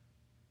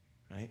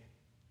 Right?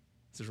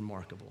 This is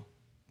remarkable.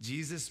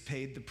 Jesus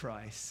paid the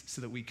price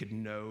so that we could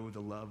know the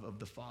love of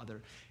the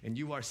Father. And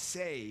you are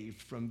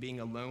saved from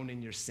being alone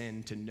in your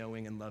sin to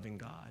knowing and loving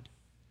God.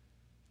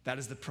 That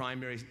is the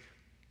primary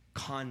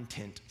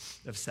content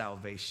of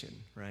salvation,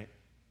 right?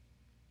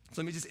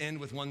 So let me just end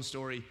with one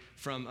story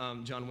from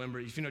John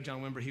Wimber. If you know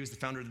John Wimber, he was the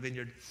founder of the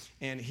Vineyard,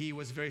 and he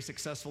was very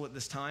successful at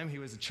this time. He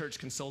was a church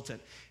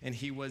consultant, and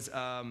he was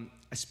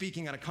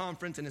speaking at a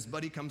conference, and his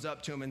buddy comes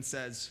up to him and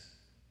says,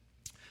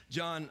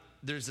 John,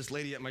 there's this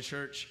lady at my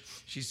church.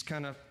 She's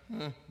kind of,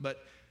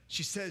 but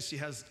she says she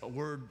has a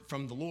word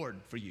from the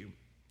Lord for you.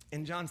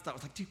 And John's thought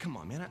was like, dude, come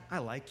on, man. I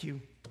like you.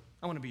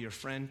 I want to be your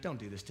friend. Don't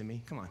do this to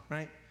me. Come on,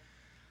 right?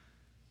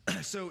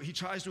 So he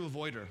tries to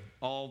avoid her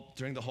all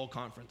during the whole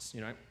conference.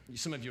 You know,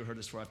 some of you have heard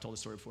this before. I've told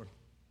this story before.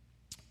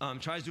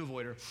 tries to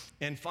avoid her.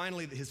 And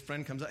finally, his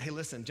friend comes up. Hey,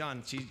 listen,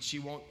 John, she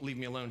won't leave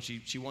me alone.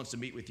 She wants to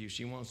meet with you.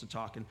 She wants to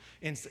talk.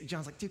 And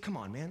John's like, dude, come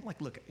on, man.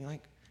 Like, look,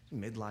 like,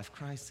 midlife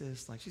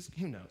crisis. Like,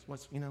 who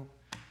knows?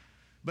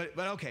 But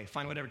okay,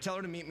 fine, whatever. Tell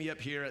her to meet me up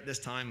here at this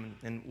time,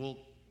 and we'll,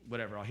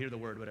 whatever. I'll hear the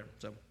word, whatever.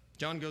 So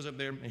John goes up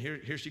there, and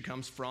here she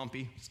comes,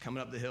 Frompy. She's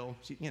coming up the hill,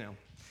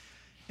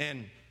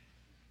 And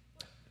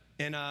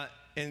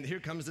here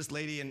comes this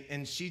lady,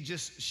 and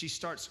she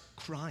starts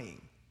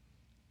crying.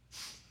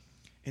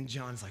 And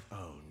John's like,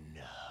 oh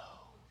no.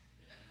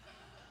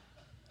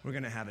 We're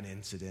gonna have an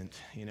incident,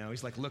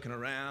 He's like looking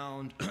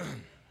around.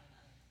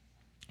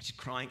 She's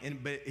crying,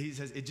 but he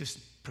says it just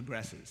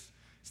progresses.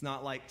 It's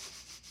not like,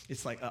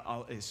 it's like,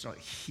 it's like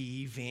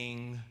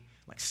heaving,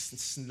 like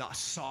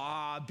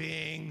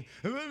sobbing.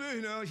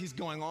 He's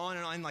going on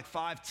and on like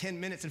 5-10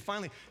 minutes, and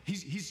finally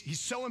he's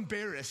so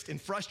embarrassed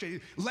and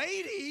frustrated.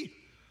 Lady,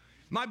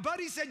 my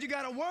buddy said you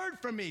got a word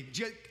from me.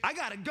 I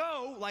gotta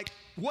go. Like,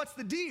 what's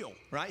the deal,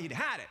 right? He'd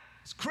had it.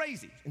 It's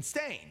crazy and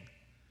staying.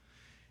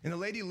 And the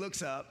lady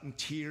looks up and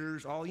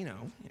tears, all, you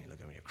look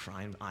at me, you're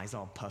crying, eyes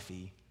all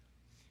puffy.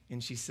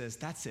 And she says,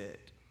 that's it.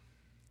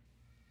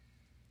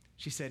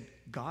 She said,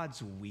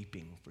 God's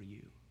weeping for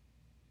you.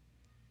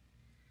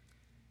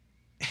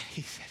 And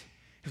he said,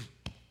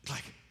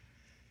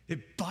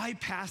 it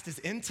bypassed his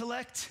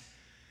intellect.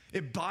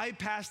 It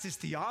bypassed his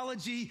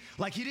theology.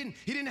 Like he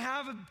didn't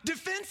have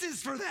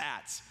defenses for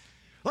that.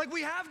 Like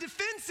we have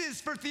defenses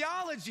for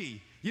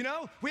theology,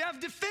 We have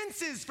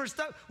defenses for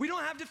stuff. We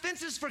don't have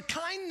defenses for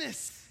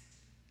kindness.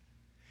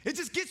 It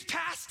just gets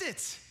past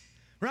it,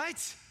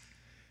 right?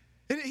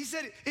 And he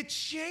said it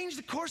changed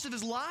the course of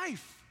his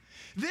life.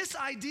 This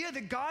idea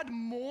that God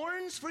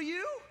mourns for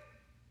you,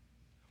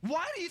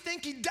 why do you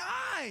think he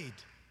died?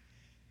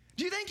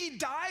 Do you think he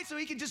died so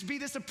he could just be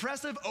this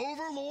oppressive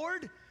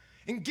overlord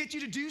and get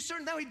you to do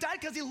certain things? No, he died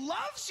because he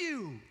loves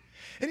you.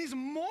 And he's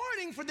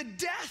mourning for the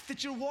death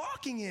that you're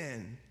walking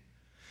in.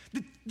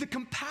 The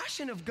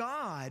compassion of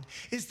God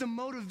is the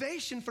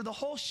motivation for the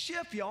whole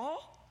ship,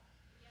 y'all.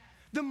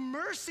 The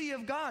mercy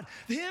of God,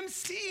 him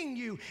seeing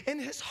you and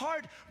his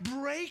heart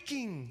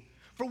breaking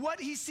for what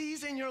he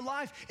sees in your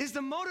life is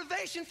the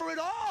motivation for it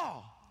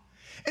all.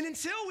 And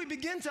until we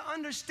begin to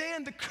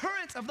understand the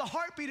current of the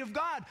heartbeat of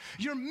God,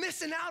 you're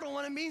missing out on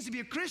what it means to be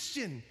a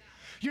Christian.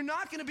 You're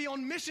not going to be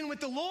on mission with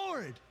the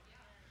Lord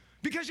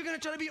because you're going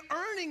to try to be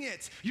earning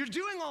it. You're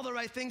doing all the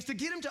right things to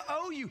get him to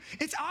owe you.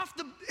 That's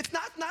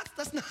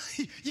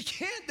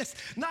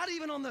not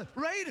even on the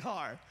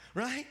radar,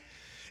 right?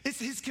 It's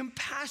his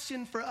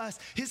compassion for us,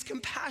 his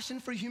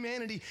compassion for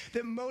humanity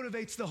that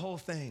motivates the whole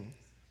thing.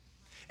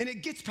 And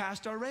it gets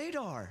past our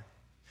radar.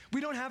 We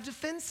don't have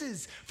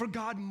defenses, for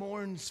God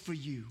mourns for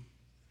you.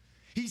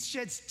 He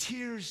sheds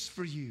tears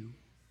for you.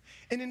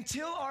 And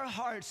until our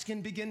hearts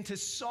can begin to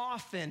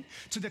soften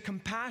to the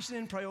compassion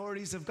and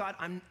priorities of God,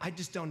 I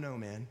just don't know,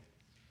 man.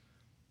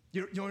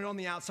 You're on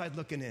the outside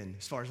looking in,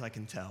 as far as I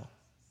can tell.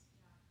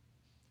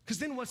 Because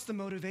then what's the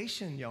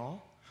motivation,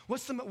 y'all?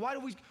 Why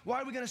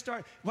are we going to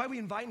start? Why are we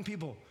inviting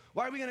people?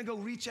 Why are we going to go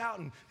reach out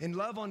and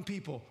love on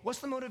people? What's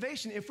the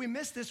motivation? If we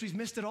miss this, we've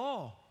missed it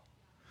all.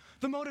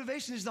 The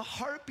motivation is the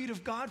heartbeat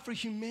of God for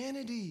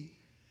humanity,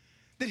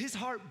 that his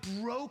heart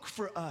broke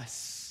for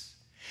us.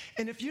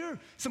 And if you're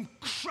some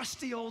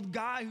crusty old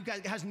guy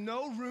who has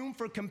no room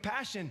for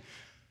compassion,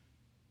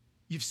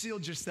 you've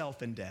sealed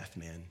yourself in death,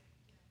 man.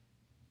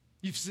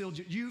 You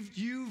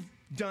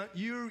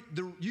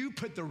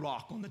put the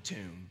rock on the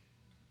tomb.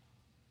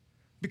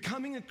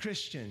 Becoming a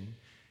Christian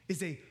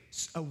is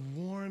a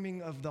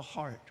warming of the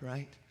heart,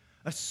 right?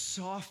 A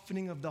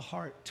softening of the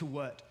heart to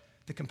what?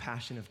 The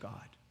compassion of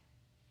God.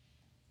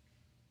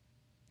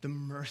 The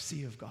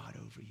mercy of God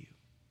over you.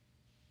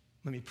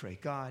 Let me pray.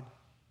 God,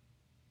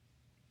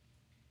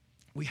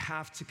 we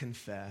have to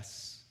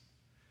confess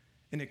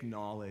and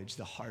acknowledge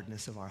the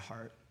hardness of our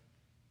heart.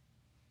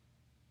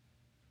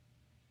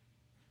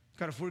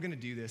 God, if we're going to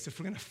do this, if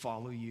we're going to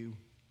follow you,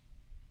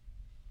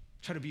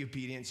 try to be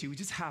obedient to you, we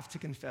just have to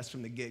confess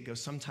from the get-go,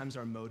 sometimes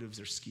our motives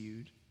are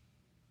skewed.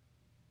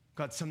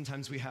 God,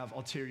 sometimes we have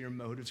ulterior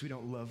motives. We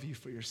don't love you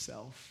for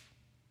yourself.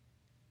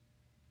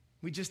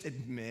 We just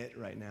admit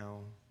right now,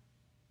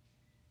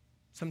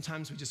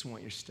 sometimes we just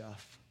want your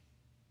stuff.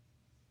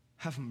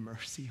 Have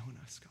mercy on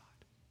us, God.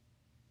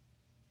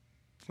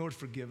 Lord,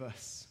 forgive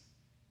us.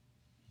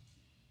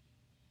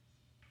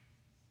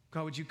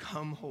 God, would you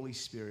come, Holy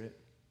Spirit,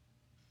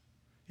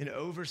 and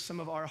over some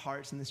of our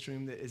hearts in this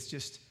room that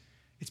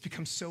it's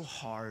become so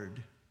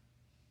hard.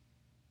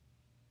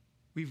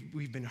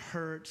 We've been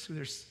hurt.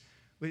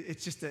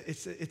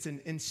 It's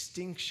an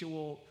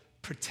instinctual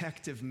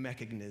protective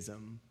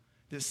mechanism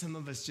that some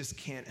of us just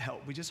can't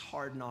help. We just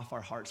harden off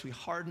our hearts. We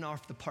harden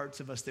off the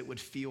parts of us that would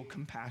feel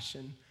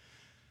compassion.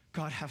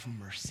 God, have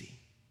mercy.